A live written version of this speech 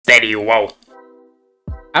Steady, whoa.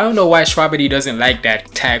 I don't know why Schwabity doesn't like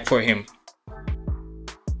that tag for him.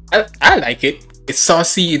 I like it. It's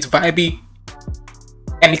saucy, it's vibey,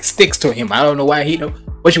 and it sticks to him. I don't know why he don't.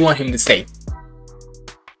 What you want him to say?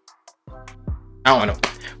 I don't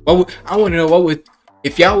know. I want to know what would,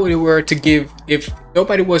 if y'all were to give, if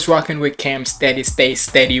nobody was rocking with Cam Steady, Stay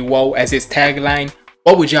Steady, Whoa as his tagline,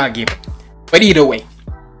 what would y'all give it? But either way,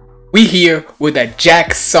 we here with a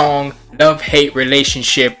JAX song, Love-Hate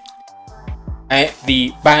Relationship,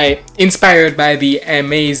 inspired by the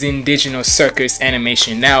amazing Digital Circus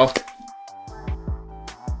animation. Now,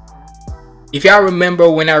 if y'all remember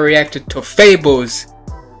when I reacted to Fable's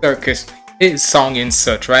Circus, his song and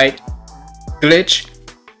such, right? Glitch,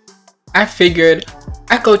 I figured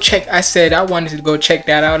I said I wanted to go check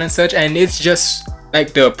that out and such, and it's just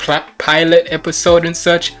like the pilot episode and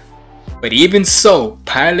such. But even so,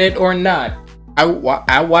 pilot or not,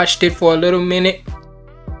 I watched it for a little minute,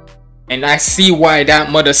 and I see why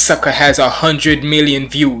that mother sucker has 100 million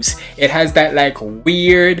views. It has that like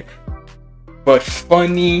weird but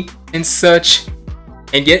funny and such,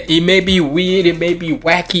 and yet it may be weird, it may be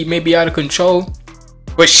wacky, it may be out of control,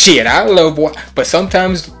 but shit, I love what. But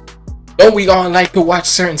sometimes, don't we all like to watch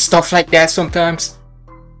certain stuff like that? Sometimes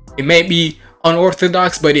it may be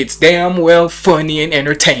unorthodox, but it's damn well funny and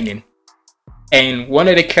entertaining. And one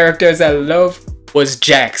of the characters I love was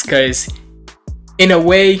JAX, because in a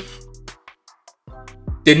way,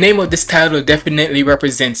 the name of this title definitely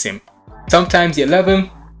represents him. Sometimes you love him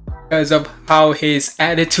because of how his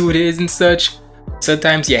attitude is and such.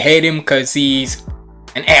 Sometimes you hate him because he's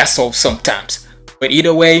an asshole sometimes. But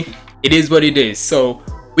either way, it is what it is. So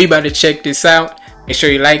we about to check this out. Make sure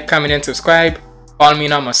you like, comment, and subscribe. Follow me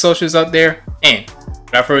on all my socials out there. And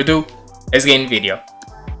without further ado, let's get in the video.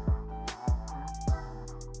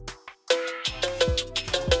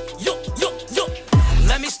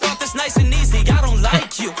 Let me start this nice and easy. I don't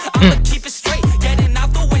like you. I'ma keep it straight. Getting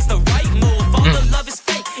out the way's the right move. All the love is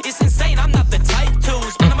fake. It's insane. I'm not the type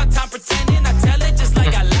to spend my time pretending. I tell it just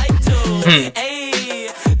like I like to. Hey,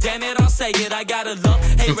 damn it, I'll say it. I got a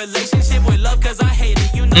love-hate relationship with love, cause I hate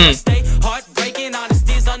it. You know I stay heartbreaking.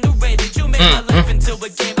 Honesty's underrated. You make my life into a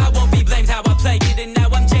game. I won't be blamed how I play it, and now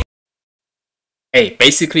I'm JAX. Hey,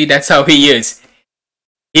 basically that's how he is.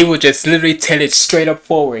 He will just literally tell it straight up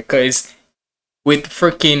forward, cause with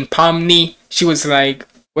freaking Pomni, she was like,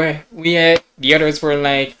 where we at? The others were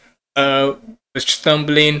like, was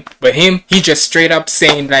stumbling. But him, he just straight up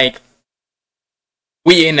saying like,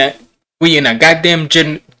 we in a goddamn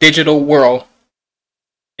digital world.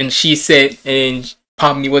 And she said, and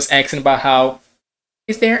Pomni was asking about how,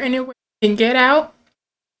 is there any way you can get out?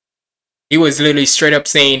 He was literally straight up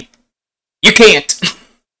saying, you can't.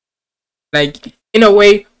 Like, in a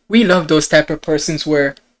way, we love those type of persons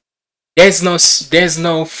where there's no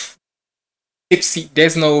tipsy,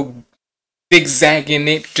 there's no zigzag in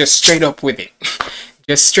it, just straight up with it.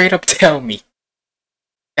 Just straight up tell me.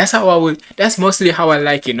 That's how I would, that's mostly how I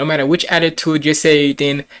like it. No matter which attitude you say it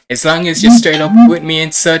in, as long as you're straight up with me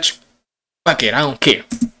and such, fuck it, I don't care.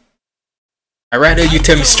 I'd rather you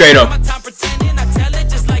tell me straight up.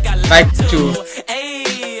 Like to.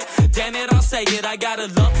 Damn it, I'll say it. I got a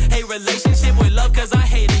love-hate relationship with love, cause I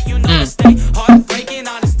hate it. You know I stay heartbreaking.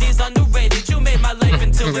 Honesty's underrated. You made my life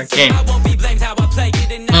into a game. I won't be blamed how I play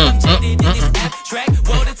it, and now I'm jaded in this abstract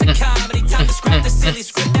world. It's a comedy. Time to scrap the silly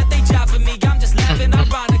script that they job for me. I'm just laughing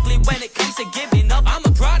ironically when it comes to giving up. I'm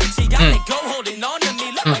a prodigy. I let go holding on to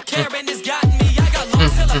me. Look, my Karen has gotten me. I got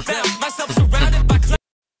lost till I found myself surrounded by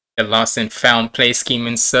the lost and found play scheme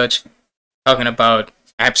and such. Talking about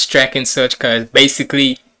abstract and such, cause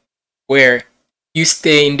basically where you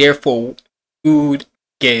stay in there for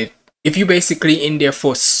if you basically in there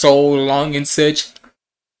for so long and such,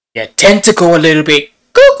 you tend to go a little bit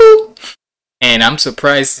cuckoo. And I'm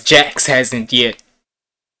surprised JAX hasn't yet.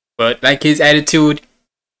 But like his attitude,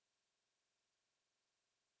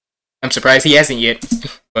 I'm surprised he hasn't yet.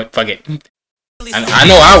 But fuck it. I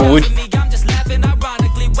know I would.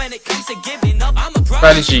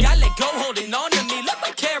 Prodigy.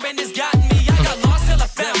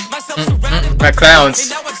 My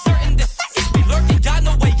clowns.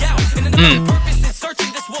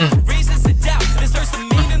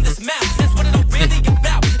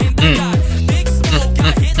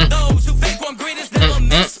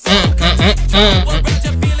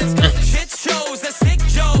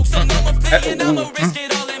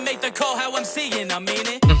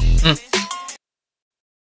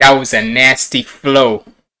 That was a nasty flow.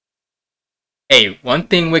 Hey, one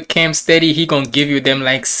thing with Cam Steady, he gonna give you them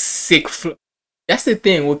like sick flow. That's the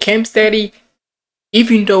thing with Cam Steady.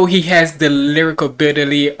 Even though he has the lyrical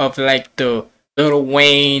ability of like the Lil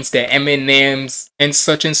Wayne's, the Eminems, and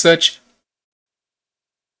such.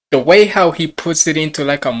 The way how he puts it into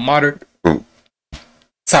like a modern.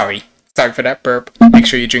 Sorry for that burp. Make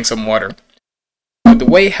sure you drink some water. But the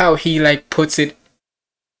way how he like puts it,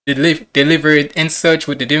 delivered and such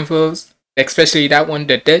with the dimples, especially that one.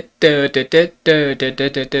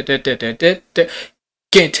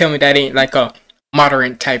 Can't tell me that ain't like a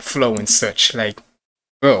modern type flow and such. Like,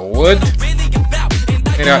 bro, what?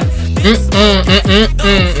 You know.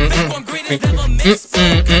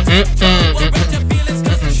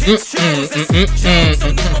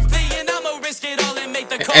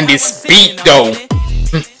 And this beat though.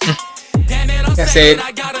 I said,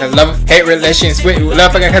 I love hate relations with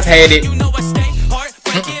love. I just hate it.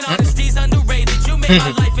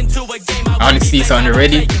 Honesty is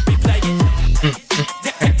underrated.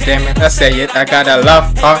 Damn it, I say it. I gotta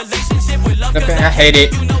love heart. I hate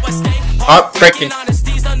it. Heartbreaking.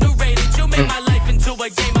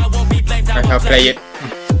 I'll play it.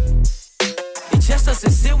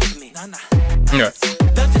 Yeah.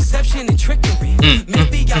 The deception and trickery.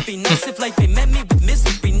 Maybe I'd be nice if life ain't met me with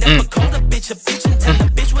misery. Never called a bitch and tell a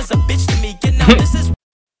bitch was a bitch to me. Get now this is.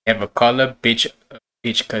 Never call a bitch,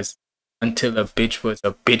 cause until a bitch was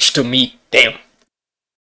a bitch to me. Damn.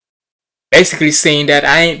 Basically saying that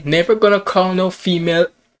I ain't never gonna call no female,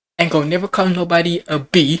 ain't gonna never call nobody a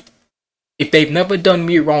B if they've never done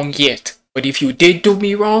me wrong yet. But if you did do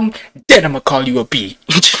me wrong, then I'ma call you a B.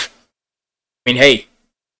 I mean, hey.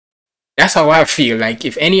 That's how I feel. Like,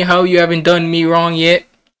 if anyhow you haven't done me wrong yet,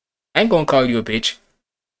 I ain't gonna call you a bitch.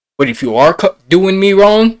 But if you are doing me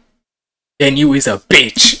wrong, then you is a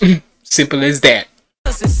bitch. Simple as that.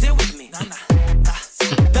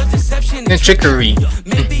 And trickery.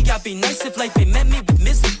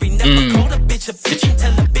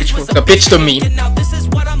 Bitch was a bitch to me.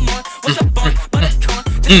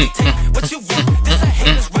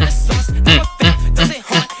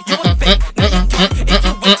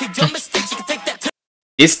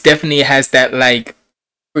 This definitely has that like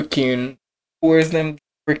freaking, where's them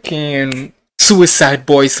freaking Suicide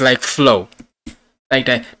Boys like flow, like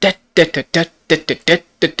that.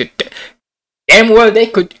 Damn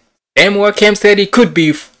well Cam said he could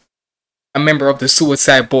be a member of the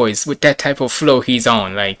Suicide Boys with that type of flow he's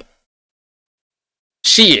on. Like,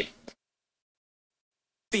 shit.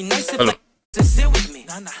 Hello.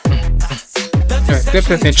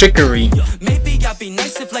 Difference in trickery.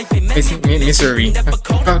 Misery.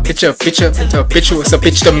 Bitch was a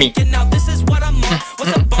bitch to me.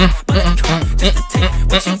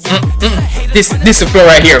 This is flow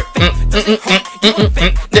right here.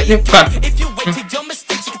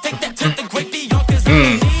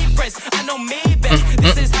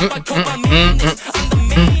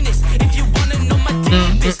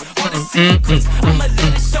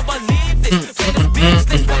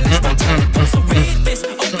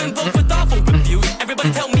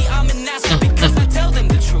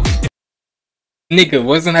 Nigga,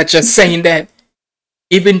 wasn't I just saying that?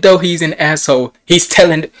 Even though he's an asshole, he's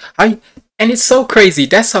telling. And it's so crazy.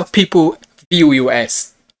 That's how people view you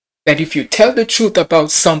as. That if you tell the truth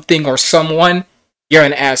about something or someone, you're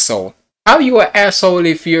an asshole. How are you an asshole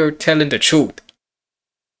if you're telling the truth?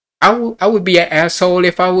 I would be an asshole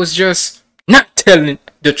if I was just not telling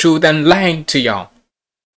the truth and lying to y'all.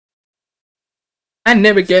 I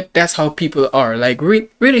never get that's how people are. Like,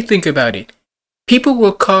 really think about it. People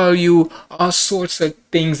will call you all sorts of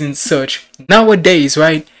things and such. Nowadays,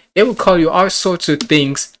 right? They will call you all sorts of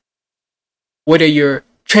things. Whether you're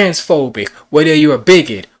transphobic, whether you're a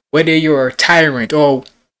bigot, whether you're a tyrant,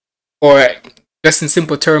 or just in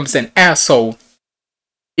simple terms, an asshole.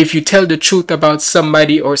 If you tell the truth about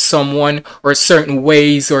somebody or someone or certain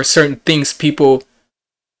ways or certain things people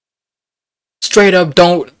straight up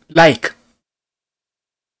don't like.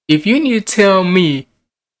 If you need to tell me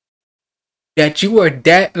that you are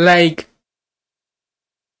that like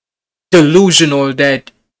delusional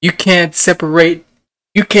that you can't separate,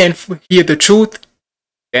 you can't hear the truth,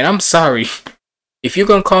 then I'm sorry. If you're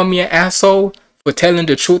gonna call me an asshole for telling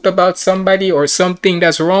the truth about somebody or something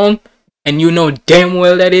that's wrong, and you know damn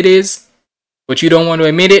well that it is, but you don't want to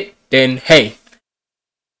admit it, then hey,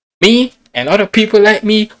 me and other people like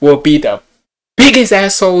me will be the biggest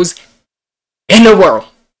assholes in the world.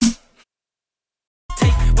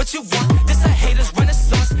 Take what you want. This a hater's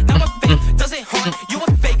renaissance. Now a fake doesn't harm. You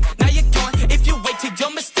a fake. Now you're gone. If you wait till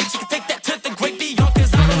your mistakes, you can take that to the great beyond.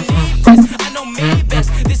 Cause I don't need friends. I know me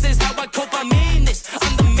best. This is how I cope. I mean this.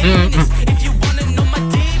 I'm the meanest. If you wanna know my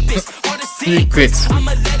deepest, all the secrets,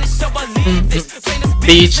 I'ma let it show. I leave this.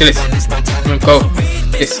 Speechless. I'm gonna go.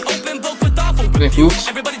 This.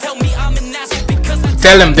 Everybody tell me I'm an asshole because I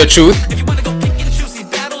tell them the truth.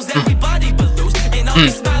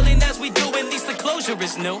 Smiling as we do, at least the closure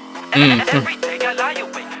is new. Every day I lie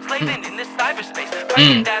awake, slaving in this cyberspace,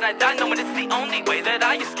 praying that I die, knowing it's the only way that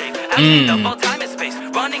I escape. Out of all time and space,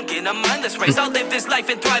 running in a mindless race. I'll live this life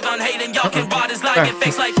and thrive on hate, and y'all can rot his life and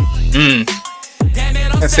face like. Damn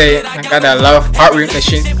it, I say I gotta love heart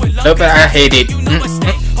machine. Love it, I hate it.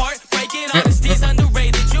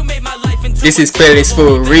 This is playlist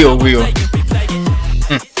for real.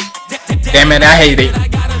 Damn it, I hate it.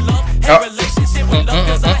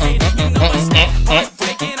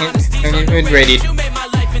 Ready.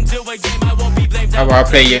 How about I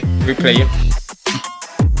play it? Replay it.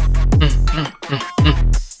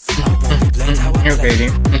 Ready.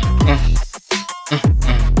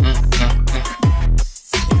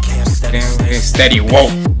 Steady, whoa.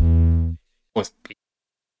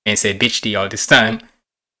 And say bitch to all this time.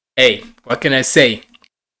 Hey, what can I say?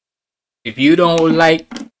 If you don't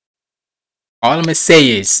like, all I'm gonna say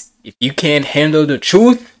is, if you can't handle the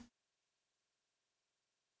truth,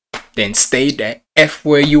 then stay the F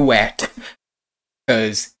where you at.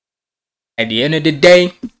 Cause at the end of the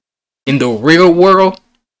day, in the real world,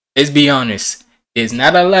 let's be honest, there's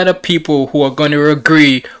not a lot of people who are gonna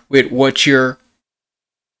agree with what you're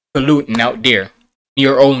polluting out there in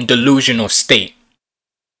your own delusional state.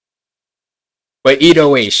 But either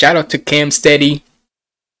way, shout out to Cam Steady.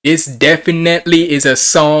 This definitely is a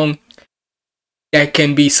song that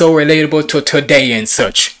can be so relatable to today and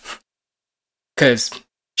such. Cause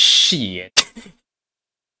shit.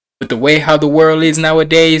 With the way how the world is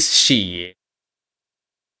nowadays, shit.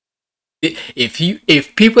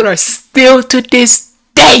 If people are still to this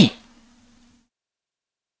day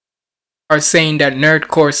are saying that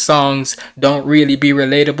nerdcore songs don't really be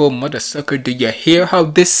relatable, mother sucker, do you hear how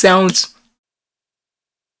this sounds?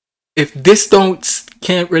 If this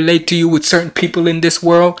can't relate to you with certain people in this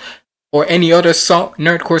world, or any other song,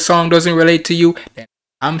 nerdcore song doesn't relate to you, then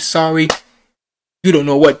I'm sorry. You don't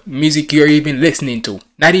know what music you're even listening to.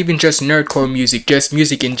 Not even just nerdcore music, just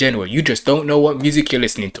music in general. You just don't know what music you're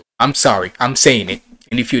listening to. I'm sorry, I'm saying it.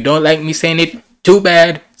 And if you don't like me saying it, too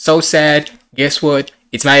bad, so sad. Guess what?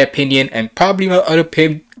 It's my opinion, and probably other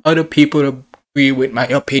people agree with my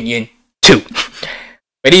opinion too.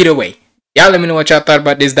 But either way, y'all let me know what y'all thought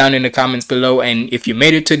about this down in the comments below. And if you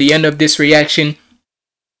made it to the end of this reaction,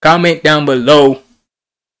 comment down below.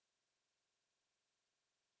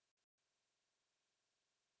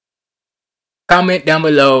 Comment down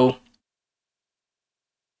below.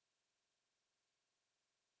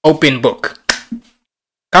 Open book.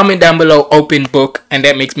 Comment down below open book, and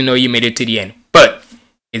that makes me know you made it to the end. But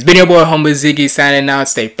it's been your boy Humble Ziggy signing out.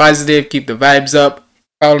 Stay positive, keep the vibes up.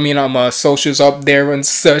 Follow me on my socials up there and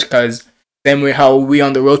such, cause same way how we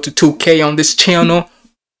on the road to 2K on this channel.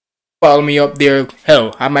 Follow me up there.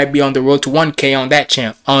 Hell, I might be on the road to 1K on that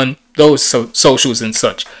channel, on those socials and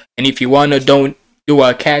such. And if you wanna do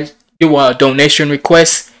a donation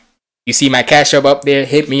request, you see my cash up there,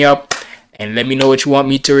 hit me up and let me know what you want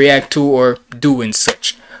me to react to or do and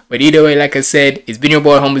such. But either way, like I said, it's been your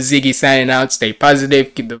boy Humble Ziggy signing out. Stay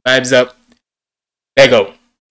positive, keep the vibes up. There you go.